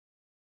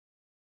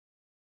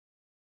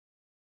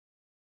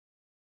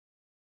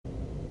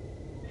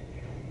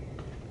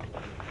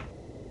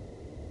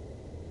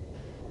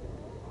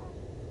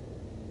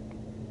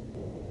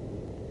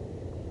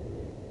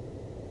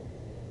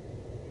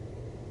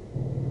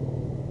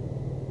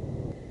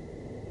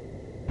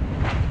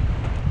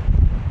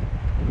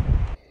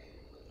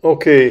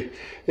Okay,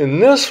 in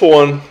this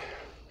one,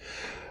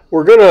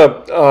 we got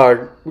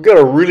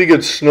a really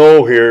good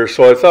snow here,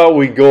 so I thought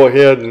we'd go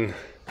ahead and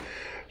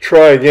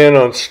try again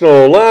on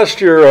snow. Last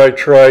year I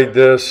tried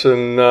this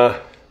and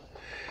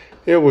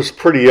it was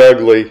pretty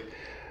ugly.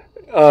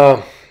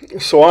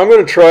 So I'm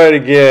going to try it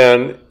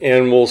again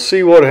and we'll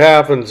see what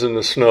happens in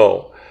the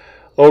snow.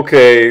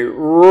 Okay,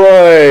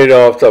 right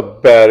off the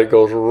bat it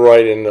goes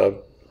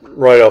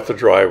right off the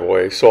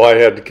driveway, so I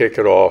had to kick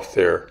it off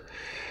there.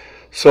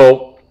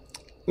 So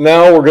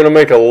now we're going to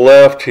make a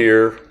left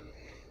here,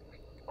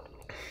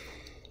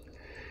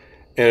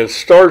 and it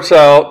starts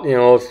out,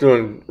 it's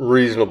doing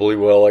reasonably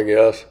well, I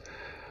guess.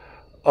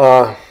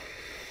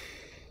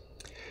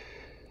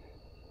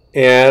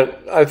 And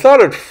I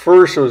thought at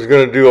first it was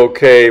going to do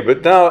okay,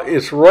 but now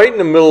it's right in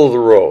the middle of the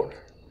road.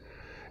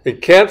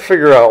 It can't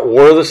figure out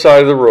where the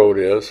side of the road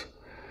is,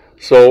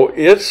 so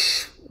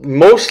it's a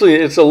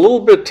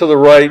little bit to the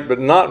right, but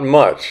not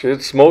much.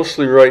 It's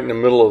mostly right in the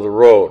middle of the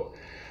road.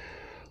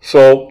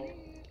 So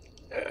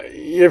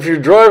if you're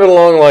driving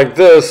along like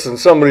this and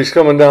somebody's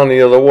coming down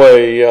the other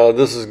way,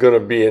 this is going to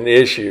be an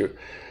issue.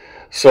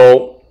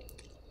 So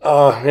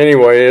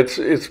anyway,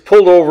 it's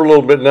pulled over a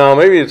little bit now.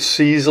 Maybe it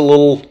sees a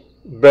little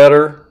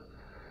better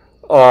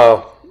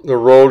the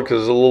road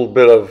because there's a little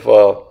bit of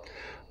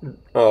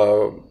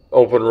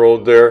open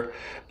road there.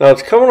 Now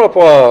it's coming up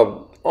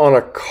on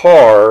a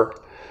car,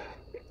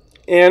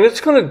 and it's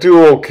going to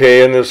do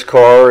okay in this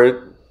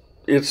car.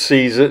 It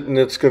sees it and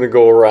it's going to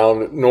go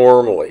around it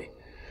normally.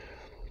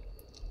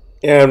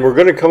 And we're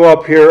going to come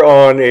up here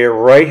on a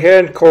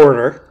right-hand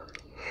corner.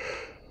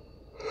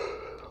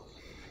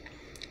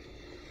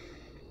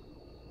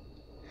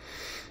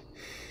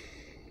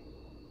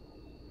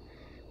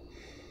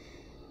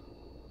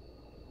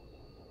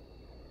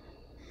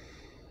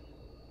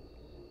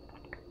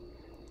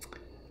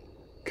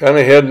 Kind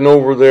of heading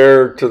over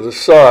there to the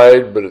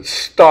side, but it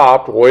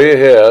stopped way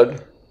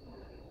ahead.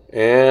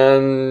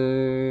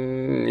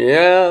 And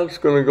yeah, it's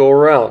going to go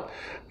around.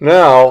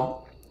 Now,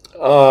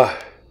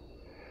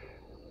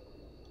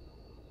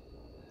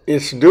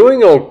 it's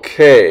doing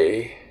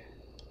okay,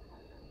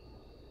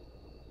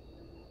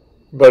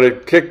 but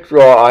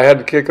I had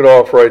to kick it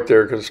off right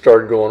there because it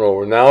started going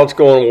over. Now it's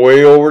going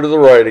way over to the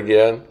right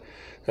again.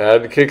 I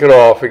had to kick it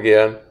off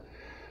again.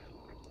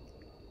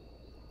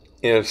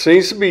 And it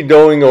seems to be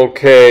doing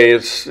okay.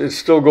 It's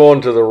still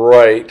going to the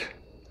right.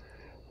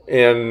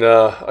 And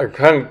I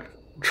kind of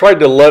tried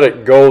to let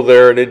it go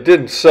there, and it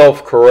didn't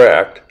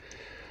self-correct.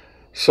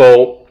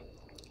 So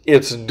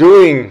it's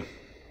doing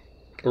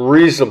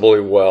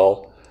reasonably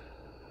well.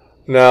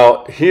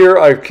 Now here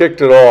I've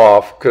kicked it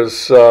off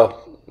because,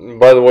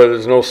 by the way,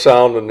 there's no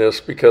sound in this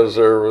because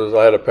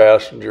I had a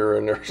passenger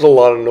and there's a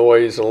lot of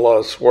noise and a lot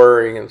of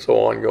swearing and so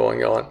on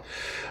going on.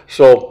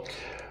 So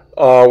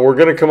we're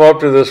going to come up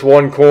to this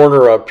one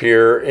corner up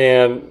here,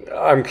 and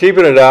I'm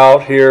keeping it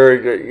out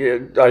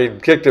here. I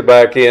kicked it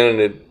back in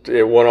and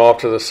it went off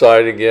to the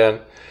side again.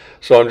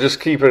 So I'm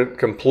just keeping it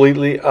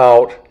completely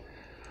out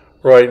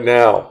right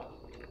now.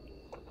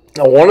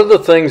 Now, one of the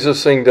things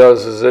this thing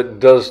does is it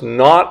does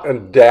not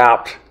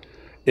adapt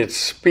its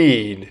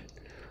speed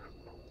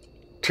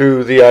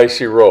to the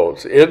icy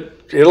roads.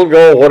 It'll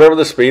go whatever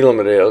the speed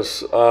limit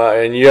is,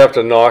 and you have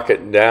to knock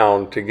it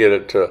down to get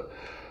it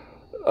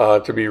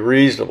to be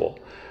reasonable.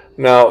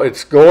 Now,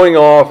 it's going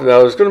off. Now,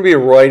 there's going to be a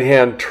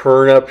right-hand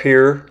turn up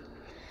here,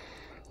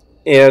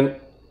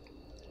 and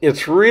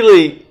it's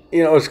really,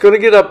 it's going to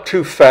get up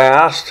too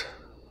fast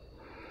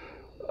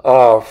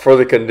for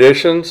the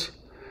conditions.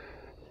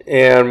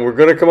 And we're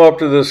going to come up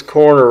to this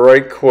corner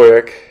right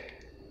quick.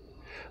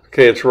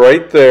 Okay, it's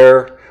right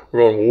there.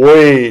 We're going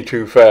way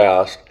too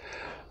fast.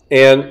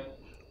 And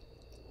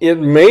it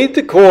made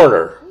the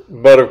corner,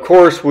 but of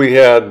course we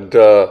had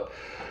the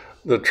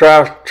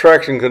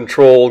traction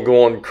control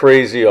going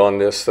crazy on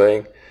this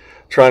thing,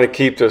 trying to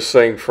keep this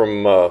thing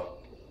from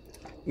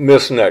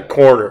missing that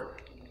corner.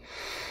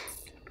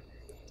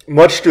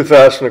 Much too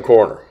fast in the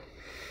corner.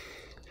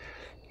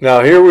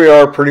 Now here we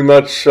are pretty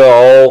much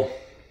all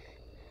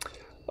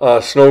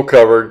snow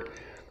covered.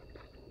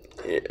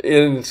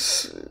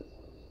 It's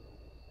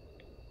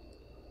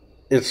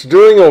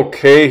doing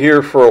okay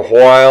here for a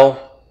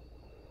while,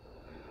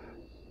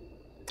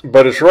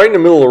 but it's right in the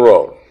middle of the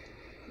road.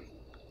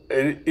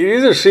 It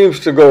either seems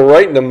to go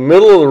right in the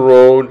middle of the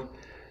road,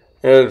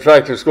 and in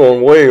fact it's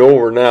going way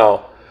over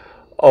now,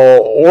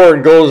 or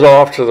it goes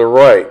off to the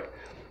right.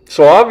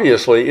 So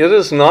obviously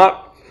it's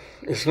not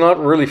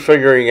really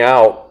figuring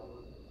out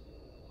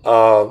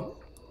how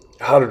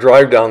to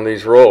drive down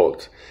these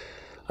roads.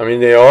 I mean,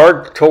 they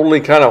are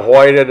totally kind of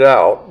whited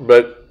out,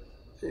 but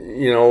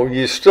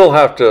you still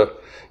have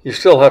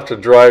to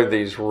drive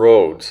these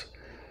roads.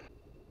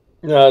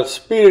 Now I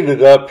speeded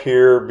it up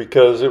here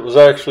because it was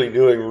actually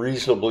doing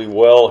reasonably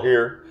well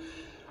here,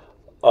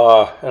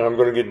 and I'm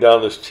going to get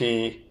down this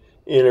T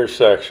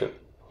intersection.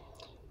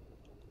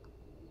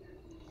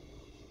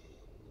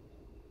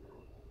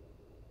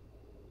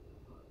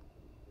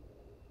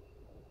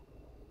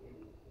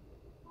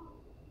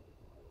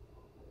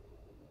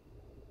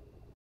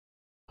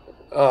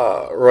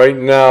 Right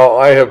now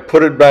I have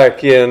put it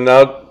back in.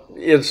 Now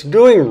it's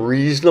doing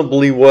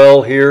reasonably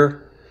well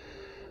here,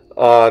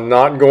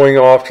 not going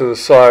off to the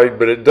side,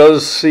 but it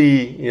does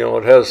see,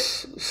 it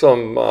has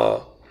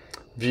some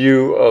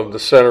view of the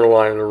center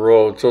line of the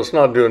road, so it's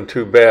not doing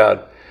too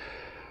bad.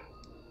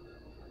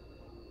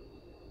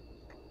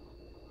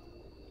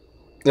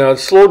 Now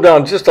it's slowed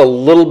down just a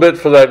little bit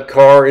for that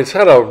car. It's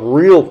had a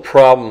real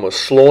problem with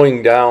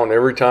slowing down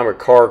every time a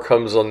car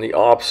comes on the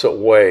opposite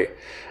way.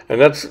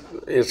 And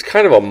it's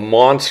kind of a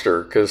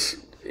monster because,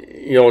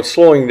 it's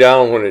slowing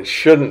down when it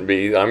shouldn't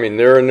be. I mean,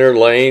 they're in their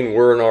lane,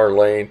 we're in our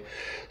lane.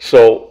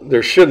 So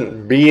there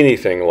shouldn't be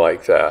anything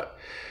like that.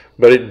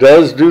 But it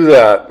does do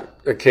that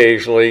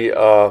occasionally.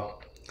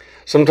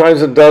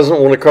 Sometimes it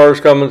doesn't when a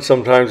car's coming,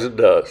 sometimes it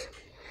does.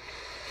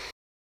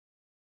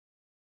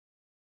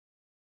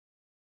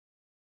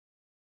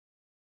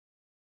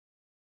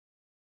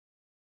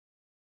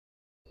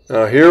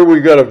 Now here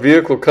we got a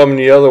vehicle coming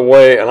the other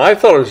way, and I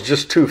thought it was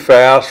just too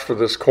fast for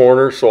this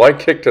corner, so I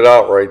kicked it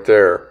out right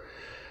there.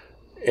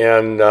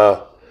 And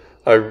I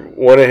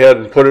went ahead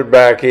and put it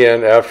back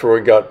in after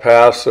we got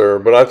past there,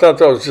 but I thought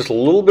that was just a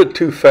little bit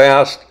too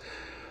fast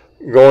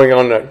going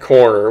on that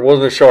corner. It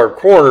wasn't a sharp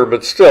corner,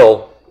 but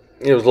still,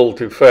 it was a little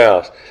too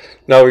fast.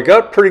 Now we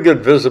got pretty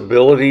good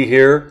visibility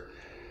here,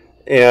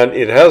 and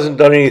it hasn't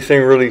done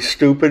anything really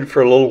stupid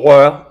for a little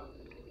while.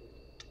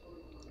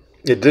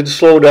 It did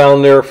slow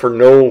down there for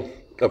no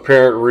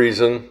apparent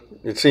reason.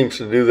 It seems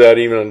to do that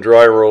even on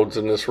dry roads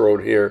in this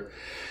road here.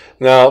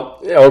 Now,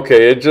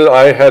 okay,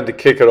 I had to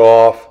kick it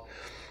off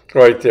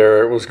right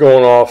there. It was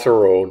going off the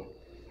road.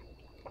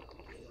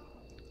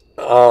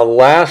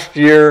 Last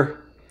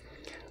year,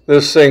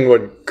 this thing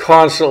would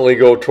constantly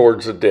go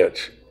towards the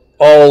ditch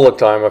all the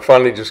time. I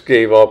finally just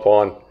gave up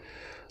on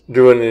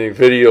doing any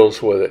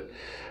videos with it.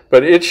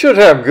 But it should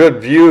have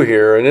good view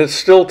here, and it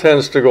still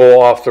tends to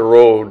go off the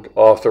road,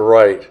 off the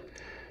right.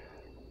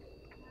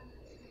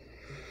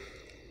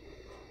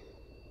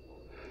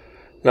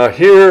 Now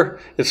here,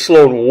 it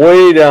slowed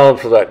way down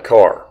for that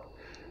car.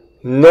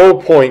 No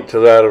point to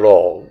that at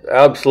all.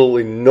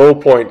 Absolutely no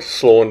point to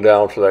slowing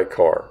down for that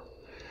car.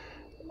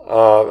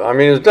 I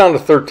mean, it's down to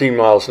 13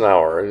 miles an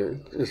hour.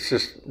 It's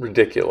just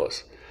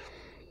ridiculous.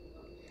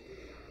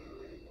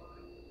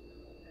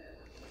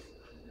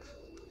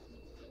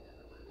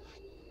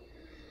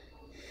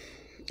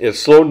 It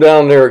slowed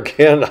down there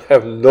again. I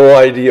have no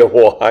idea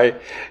why.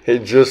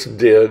 It just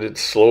did. It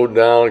slowed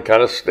down and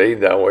kind of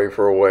stayed that way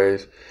for a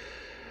ways.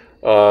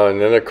 And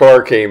then a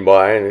car came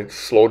by and it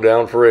slowed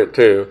down for it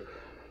too.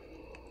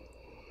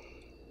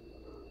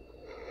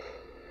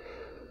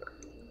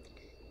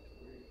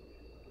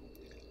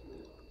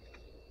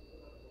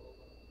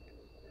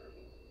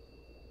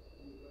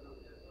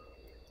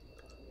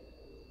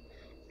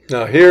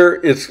 Now here,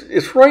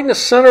 it's right in the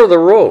center of the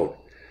road.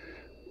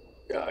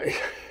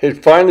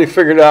 It finally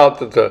figured out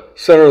that the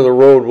center of the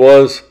road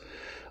was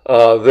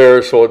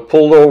there, so it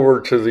pulled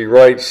over to the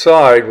right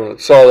side when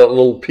it saw that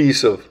little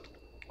piece of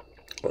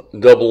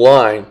double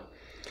line.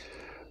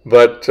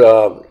 But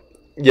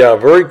yeah,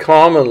 very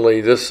commonly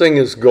this thing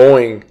is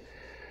going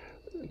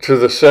to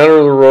the center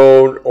of the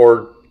road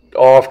or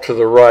off to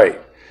the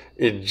right.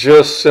 It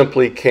just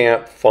simply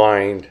can't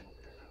find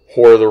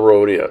where the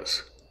road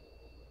is.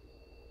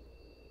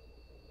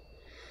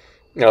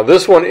 Now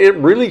this one, it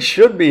really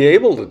should be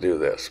able to do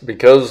this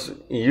because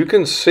you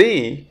can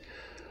see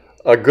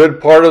a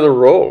good part of the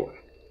road.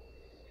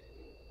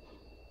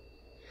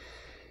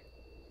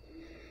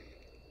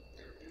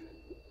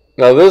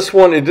 Now this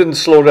one, it didn't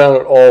slow down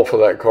at all for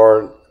that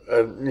car.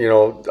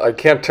 I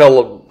can't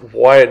tell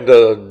why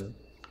it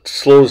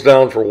slows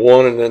down for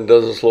one and then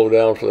doesn't slow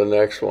down for the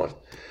next one.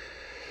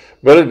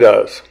 But it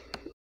does.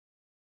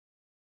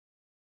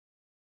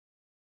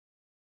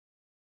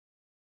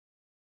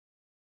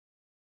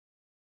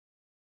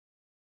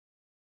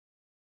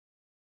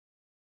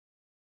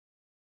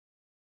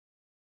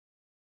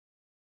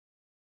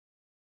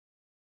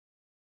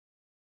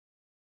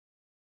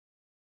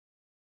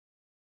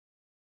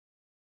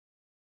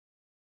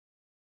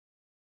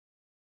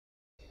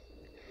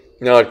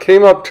 Now it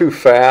came up too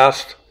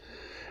fast.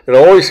 It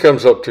always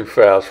comes up too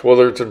fast.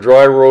 Whether it's a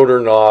dry road or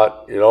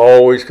not, it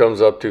always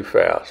comes up too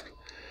fast.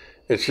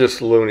 It's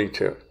just Looney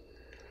Tune.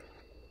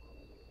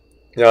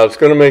 Now it's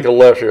going to make a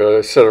left here. I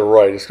said it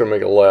right. It's going to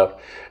make a left.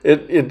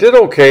 It did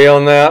okay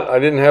on that. I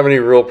didn't have any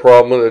real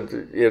problem with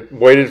it. It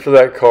waited for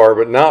that car,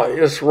 but now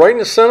it's right in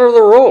the center of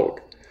the road.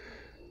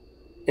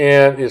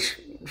 And it's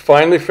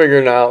finally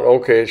figuring out,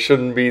 okay, it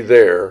shouldn't be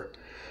there.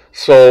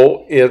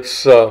 So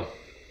it's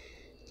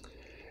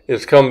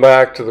come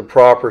back to the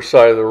proper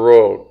side of the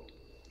road.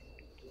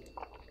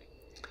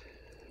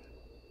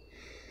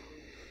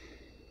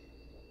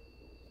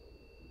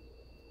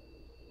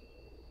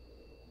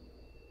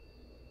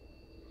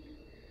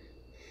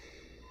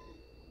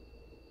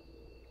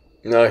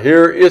 Now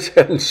here it's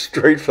heading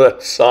straight for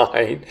that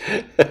sign.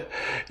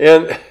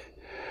 And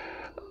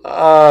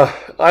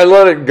I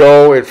let it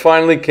go. It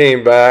finally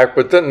came back,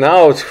 but then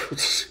now it's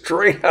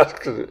straight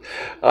out.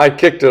 I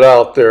kicked it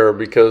out there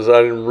because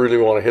I didn't really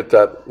want to hit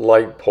that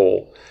light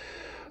pole.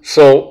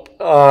 So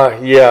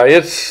yeah,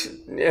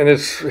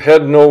 it's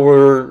heading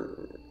over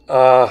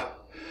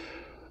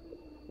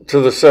to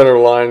the center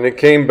line. It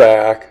came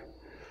back,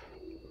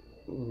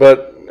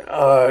 but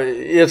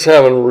it's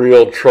having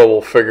real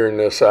trouble figuring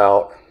this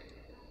out.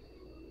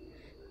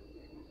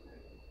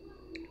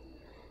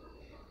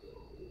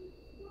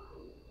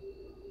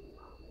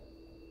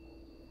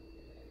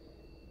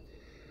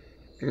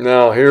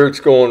 Now here it's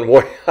going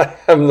way, I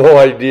have no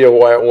idea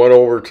why it went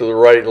over to the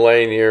right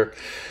lane here.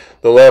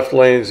 The left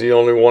lane is the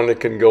only one that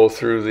can go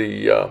through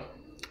the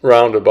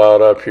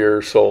roundabout up here,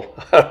 so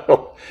I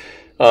don't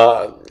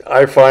know.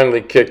 I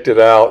finally kicked it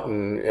out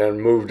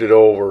and moved it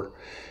over,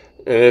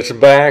 and it's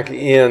back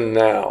in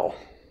now.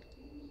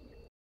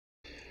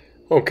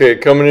 Okay,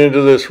 coming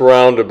into this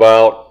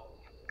roundabout,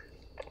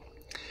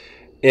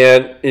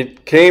 and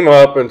it came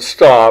up and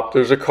stopped.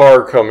 There's a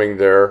car coming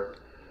there.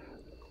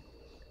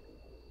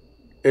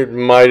 It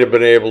might have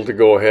been able to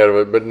go ahead of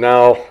it, but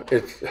now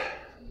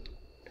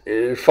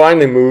it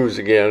finally moves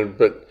again,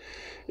 but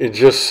it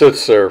just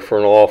sits there for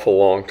an awful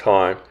long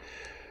time.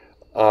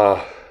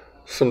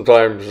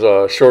 Sometimes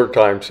short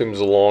time seems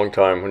a long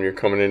time when you're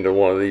coming into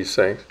one of these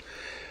things.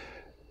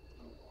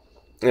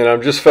 And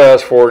I'm just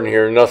fast forwarding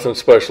here. Nothing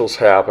special's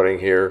happening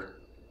here.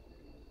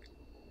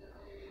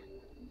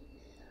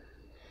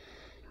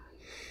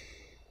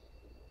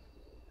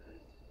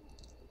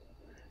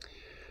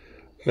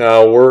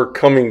 Now we're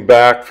coming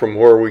back from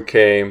where we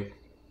came,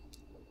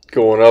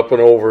 going up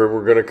and over.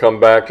 We're going to come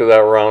back to that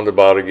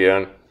roundabout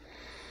again.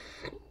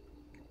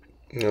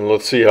 And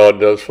let's see how it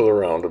does for the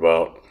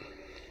roundabout.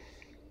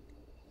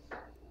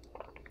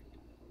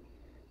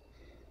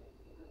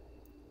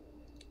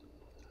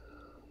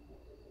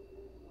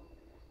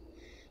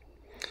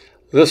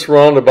 This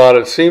roundabout,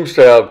 it seems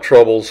to have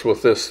troubles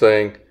with this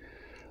thing.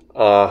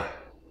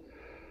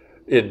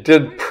 It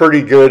did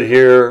pretty good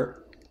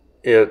here.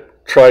 It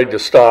tried to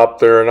stop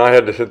there, and I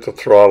had to hit the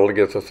throttle to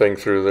get the thing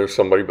through. There's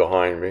somebody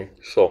behind me.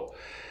 So,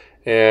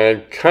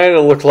 and kind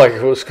of looked like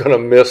it was going to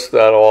miss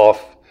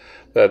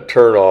that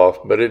turn off,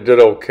 but it did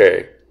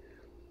okay.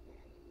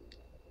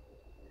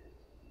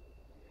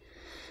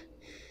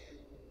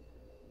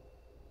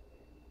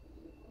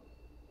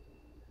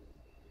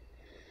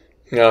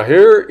 Now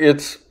here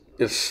it's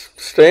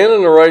staying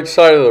on the right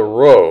side of the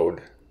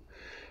road,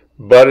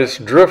 but it's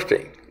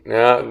drifting.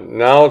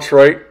 Now it's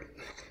right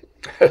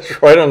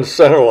on the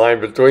center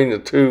line between the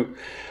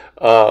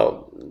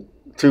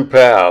two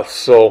paths.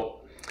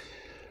 So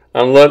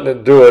I'm letting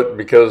it do it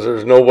because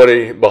there's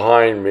nobody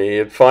behind me.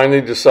 It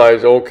finally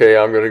decides, okay,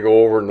 I'm going to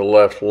go over in the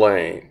left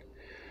lane.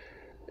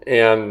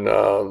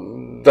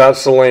 And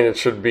that's the lane it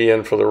should be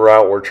in for the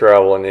route we're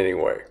traveling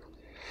anyway.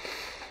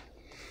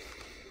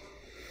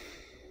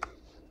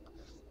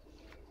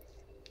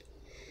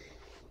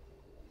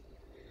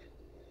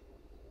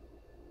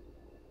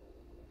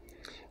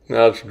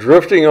 Now it's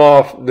drifting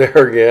off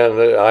there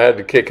again. I had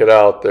to kick it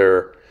out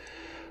there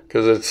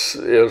because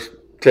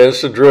it tends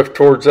to drift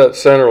towards that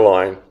center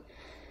line.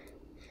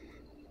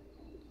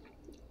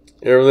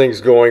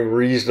 Everything's going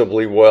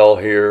reasonably well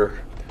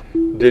here.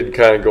 Did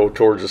kind of go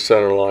towards the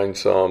center line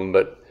some,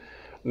 but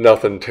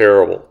nothing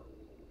terrible.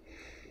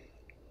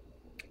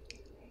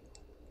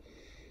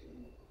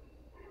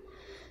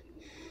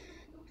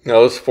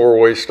 Now this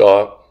four-way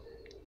stop.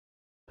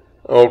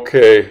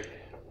 Okay.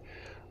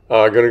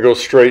 I'm going to go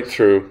straight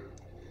through.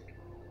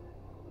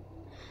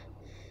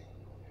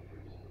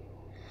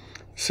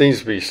 Seems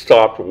to be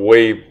stopped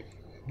way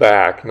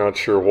back. Not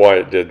sure why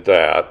it did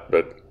that,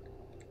 but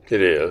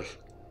it is.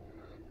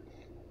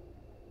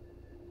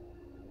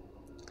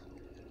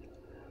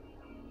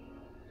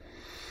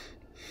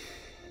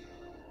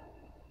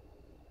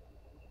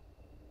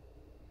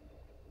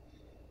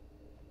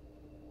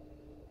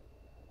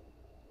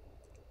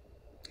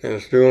 And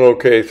it's doing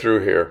okay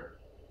through here.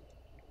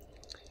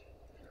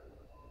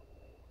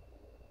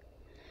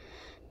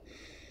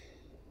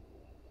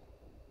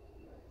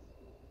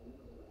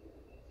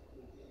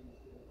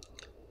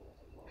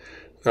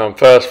 Now I'm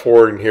fast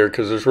forwarding here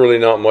because there's really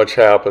not much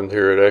happened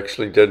here. It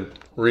actually did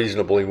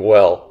reasonably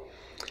well.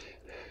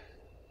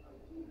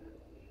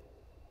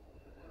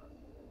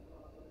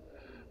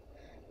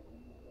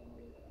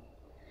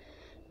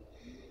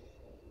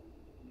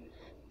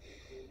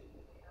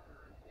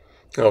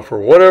 Now for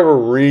whatever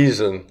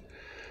reason,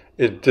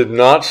 it did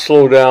not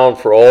slow down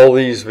for all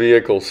these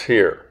vehicles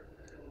here.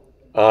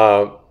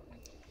 And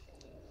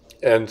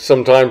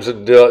sometimes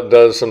it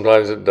does,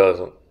 sometimes it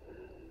doesn't.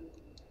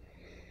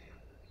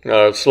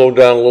 Now it slowed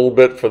down a little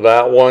bit for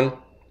that one,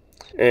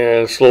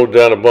 and slowed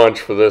down a bunch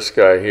for this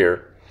guy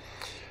here.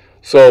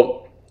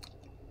 So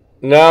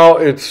now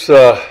it's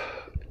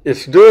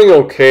doing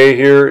okay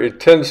here. It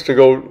tends to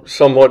go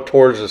somewhat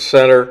towards the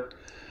center,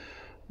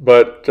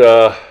 but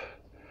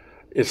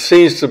it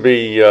seems to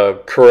be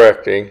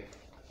correcting.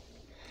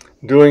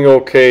 Doing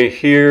okay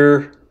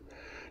here.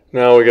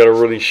 Now we got a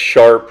really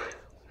sharp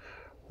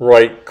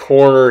right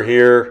corner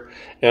here.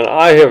 And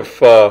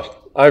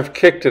I've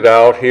kicked it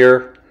out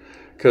here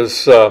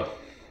because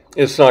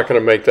it's not going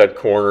to make that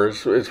corner.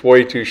 It's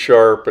way too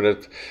sharp, and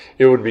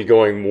it would be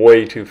going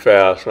way too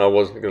fast, and I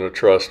wasn't going to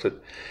trust it.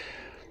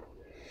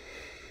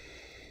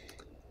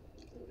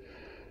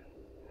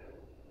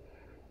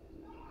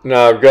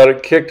 Now I've got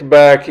it kicked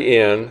back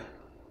in,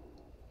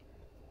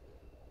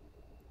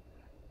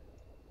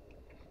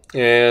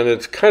 and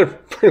it's kind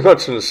of pretty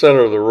much in the center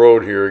of the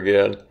road here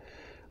again.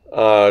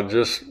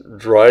 Just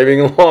driving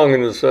along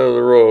in the center of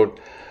the road,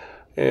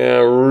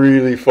 and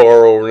really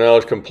far over. Now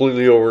it's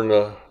completely over in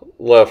the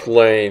left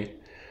lane.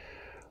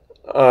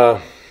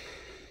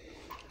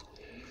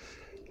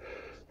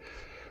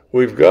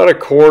 We've got a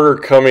corner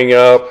coming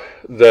up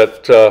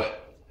that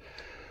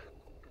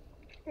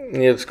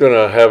it's going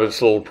to have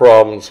its little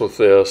problems with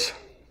this.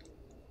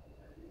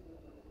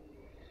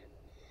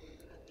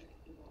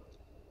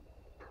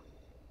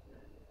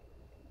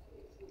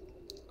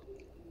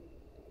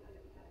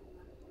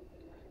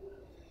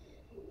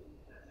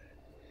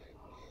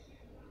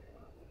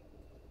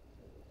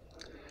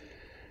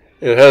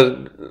 It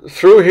has,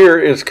 through here,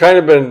 it's kind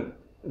of been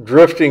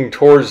drifting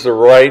towards the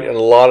right in a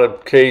lot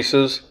of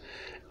cases,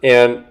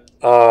 and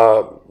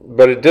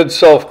but it did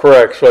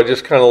self-correct, so I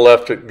just kind of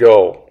left it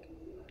go.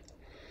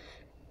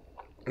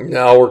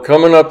 Now we're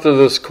coming up to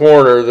this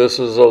corner. This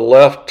is a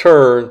left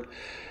turn,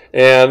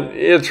 and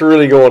it's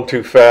really going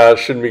too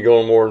fast. Shouldn't be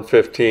going more than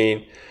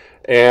 15,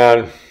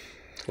 and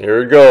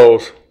here it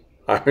goes.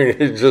 I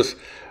mean,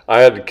 I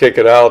had to kick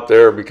it out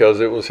there because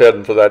it was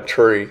heading for that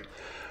tree.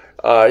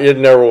 It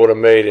never would have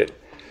made it.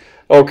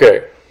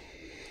 Okay.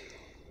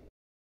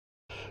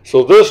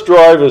 So this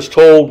drive has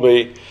told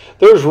me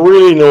there's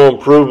really no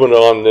improvement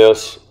on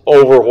this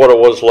over what it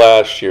was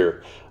last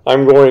year.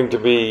 I'm going to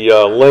be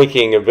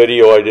linking a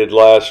video I did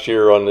last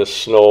year on this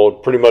snow,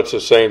 pretty much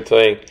the same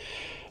thing.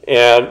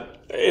 And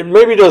it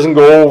maybe doesn't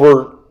go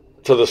over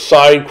to the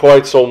side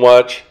quite so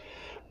much,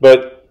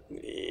 but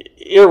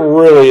it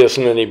really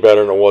isn't any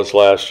better than it was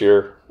last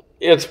year.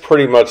 It's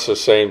pretty much the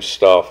same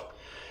stuff.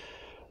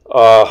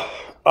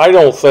 I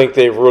don't think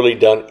they've really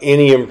done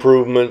any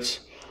improvements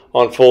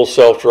on full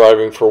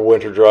self-driving for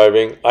winter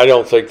driving. I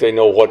don't think they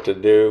know what to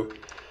do,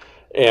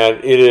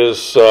 and it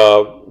is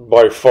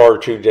by far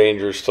too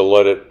dangerous to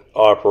let it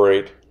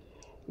operate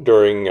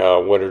during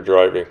winter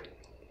driving.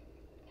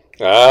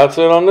 That's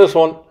it on this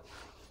one.